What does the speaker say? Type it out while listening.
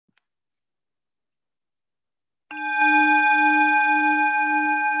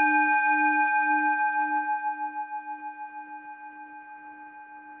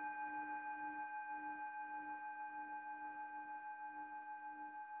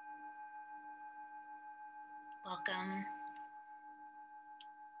Welcome.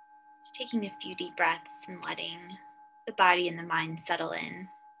 Just taking a few deep breaths and letting the body and the mind settle in.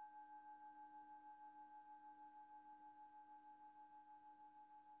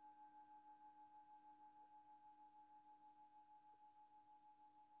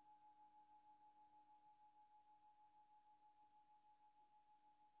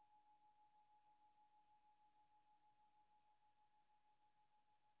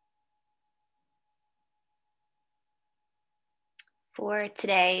 For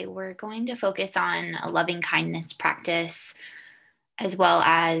today, we're going to focus on a loving kindness practice as well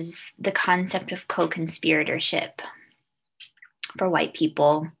as the concept of co-conspiratorship for white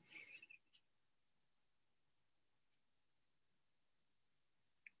people.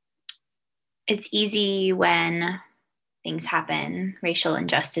 It's easy when things happen, racial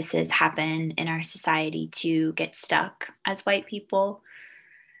injustices happen in our society, to get stuck as white people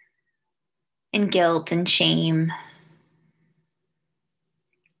in guilt and shame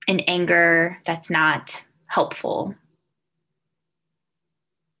and anger that's not helpful,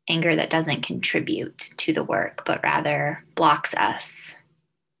 anger that doesn't contribute to the work, but rather blocks us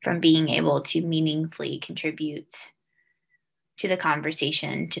from being able to meaningfully contribute to the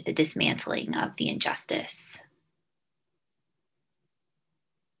conversation, to the dismantling of the injustice.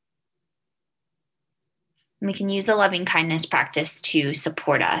 And we can use the loving kindness practice to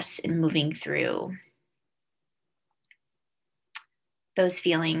support us in moving through those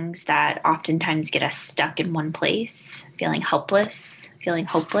feelings that oftentimes get us stuck in one place, feeling helpless, feeling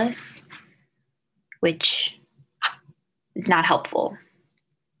hopeless, which is not helpful.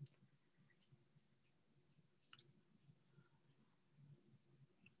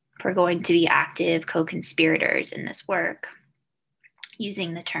 If we're going to be active co-conspirators in this work,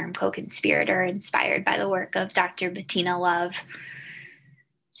 using the term co-conspirator inspired by the work of Dr. Bettina Love,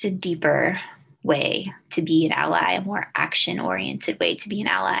 it's a deeper way to be an ally, a more action-oriented way to be an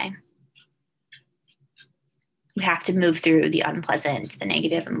ally. We have to move through the unpleasant, the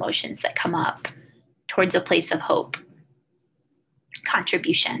negative emotions that come up towards a place of hope,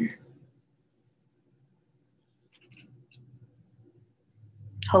 contribution,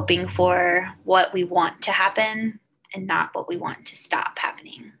 hoping for what we want to happen and not what we want to stop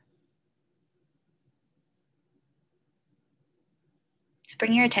happening. So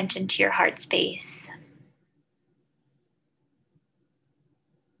bring your attention to your heart space.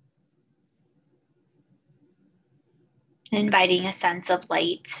 And inviting a sense of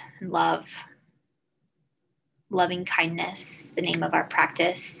light and love, loving kindness, the name of our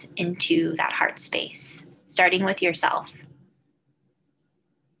practice, into that heart space, starting with yourself.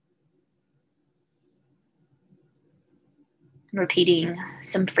 Repeating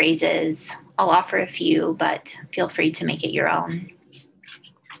some phrases. I'll offer a few, but feel free to make it your own.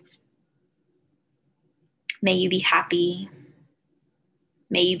 May you be happy.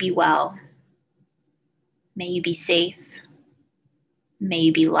 May you be well. May you be safe. May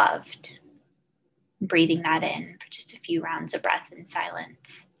you be loved. Breathing that in for just a few rounds of breath in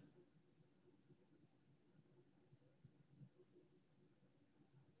silence.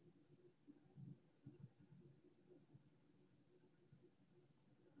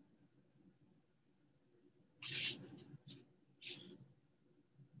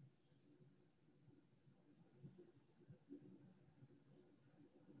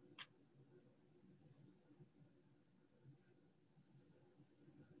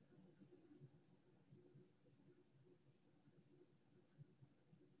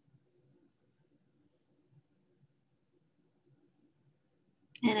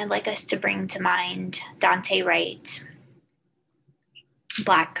 And I'd like us to bring to mind Dante Wright, a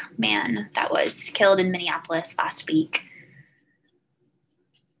Black man that was killed in Minneapolis last week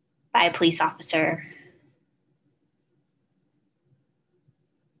by a police officer.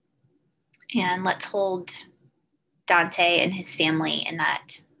 And let's hold Dante and his family in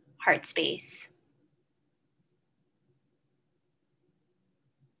that heart space.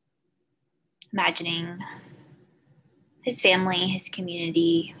 Imagining his family, his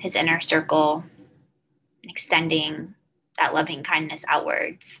community, his inner circle, extending that loving kindness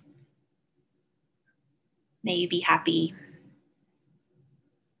outwards. May you be happy.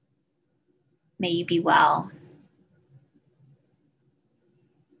 May you be well.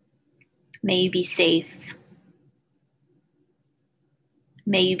 May you be safe.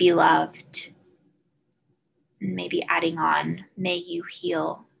 May you be loved. And maybe adding on, may you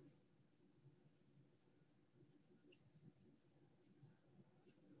heal.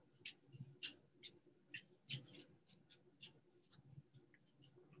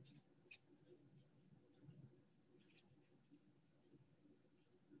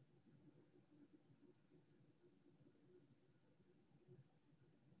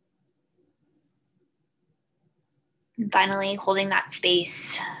 And finally, holding that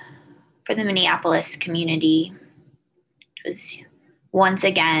space for the Minneapolis community, which was once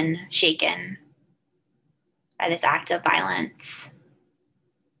again shaken by this act of violence.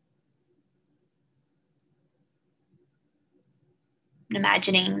 And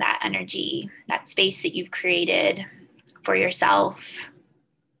imagining that energy, that space that you've created for yourself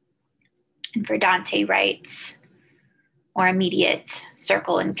and for Dante Wright's more immediate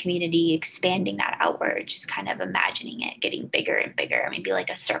circle and community, expanding that outward, just kind of imagining it getting bigger and bigger, maybe like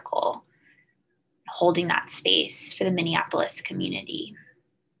a circle, holding that space for the Minneapolis community.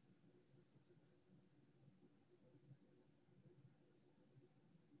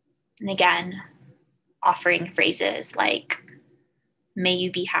 And again, offering phrases like, may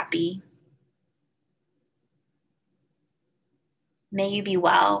you be happy, may you be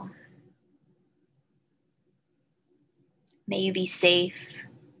well, may you be safe,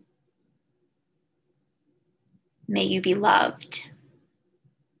 may you be loved,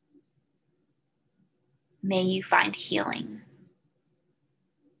 may you find healing.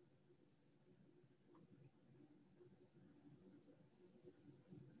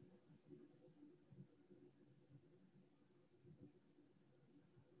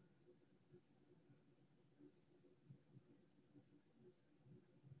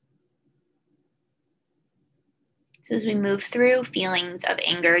 So as we move through feelings of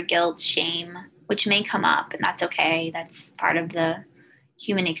anger, guilt, shame, which may come up, and that's okay, that's part of the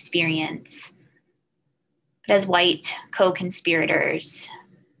human experience. But as white co-conspirators,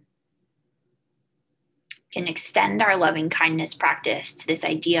 can extend our loving kindness practice to this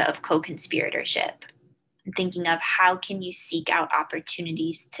idea of co-conspiratorship and thinking of how can you seek out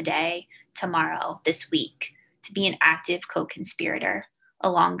opportunities today, tomorrow, this week to be an active co-conspirator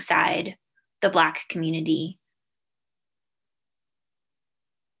alongside the Black community.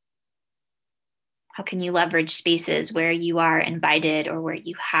 How can you leverage spaces where you are invited or where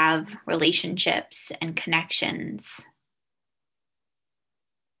you have relationships and connections?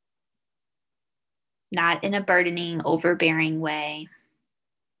 Not in a burdening, overbearing way.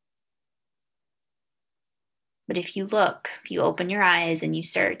 But if you look, if you open your eyes and you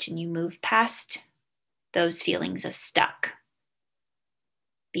search and you move past those feelings of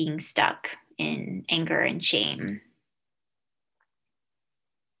being stuck in anger and shame,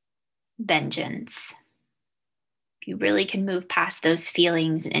 vengeance, if you really can move past those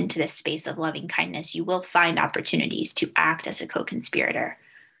feelings and into this space of loving kindness, you will find opportunities to act as a co-conspirator.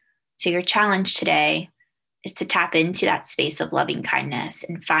 So your challenge today is to tap into that space of loving kindness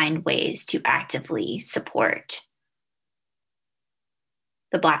and find ways to actively support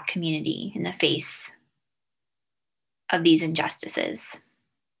the Black community in the face of these injustices.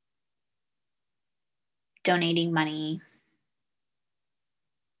 Donating money,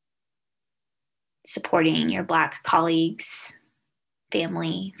 supporting your Black colleagues,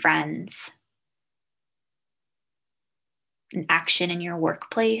 family, friends, an action in your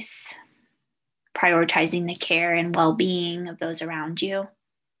workplace, prioritizing the care and well-being of those around you.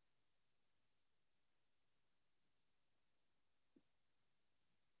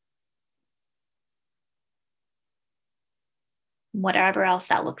 Whatever else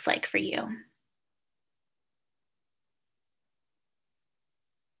that looks like for you.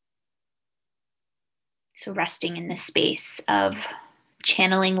 So resting in this space of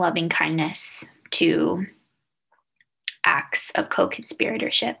channeling loving kindness to acts of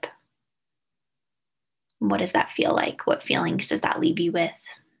co-conspiratorship. What does that feel like? What feelings does that leave you with?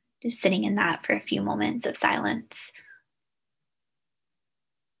 Just sitting in that for a few moments of silence.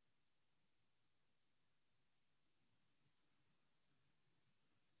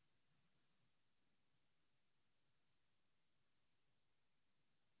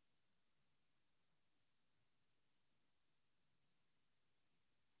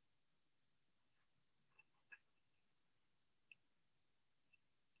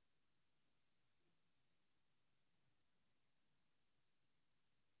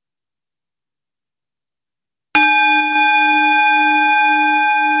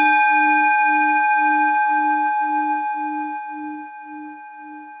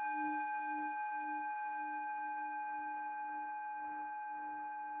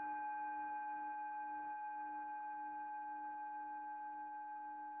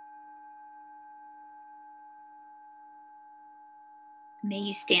 May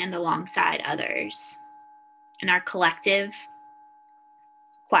you stand alongside others in our collective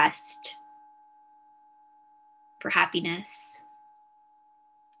quest for happiness,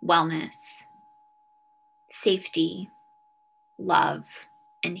 wellness, safety, love,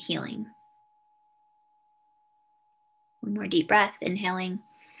 and healing. One more deep breath, inhaling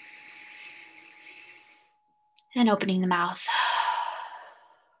And opening the mouth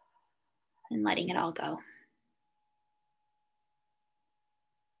and letting it all go.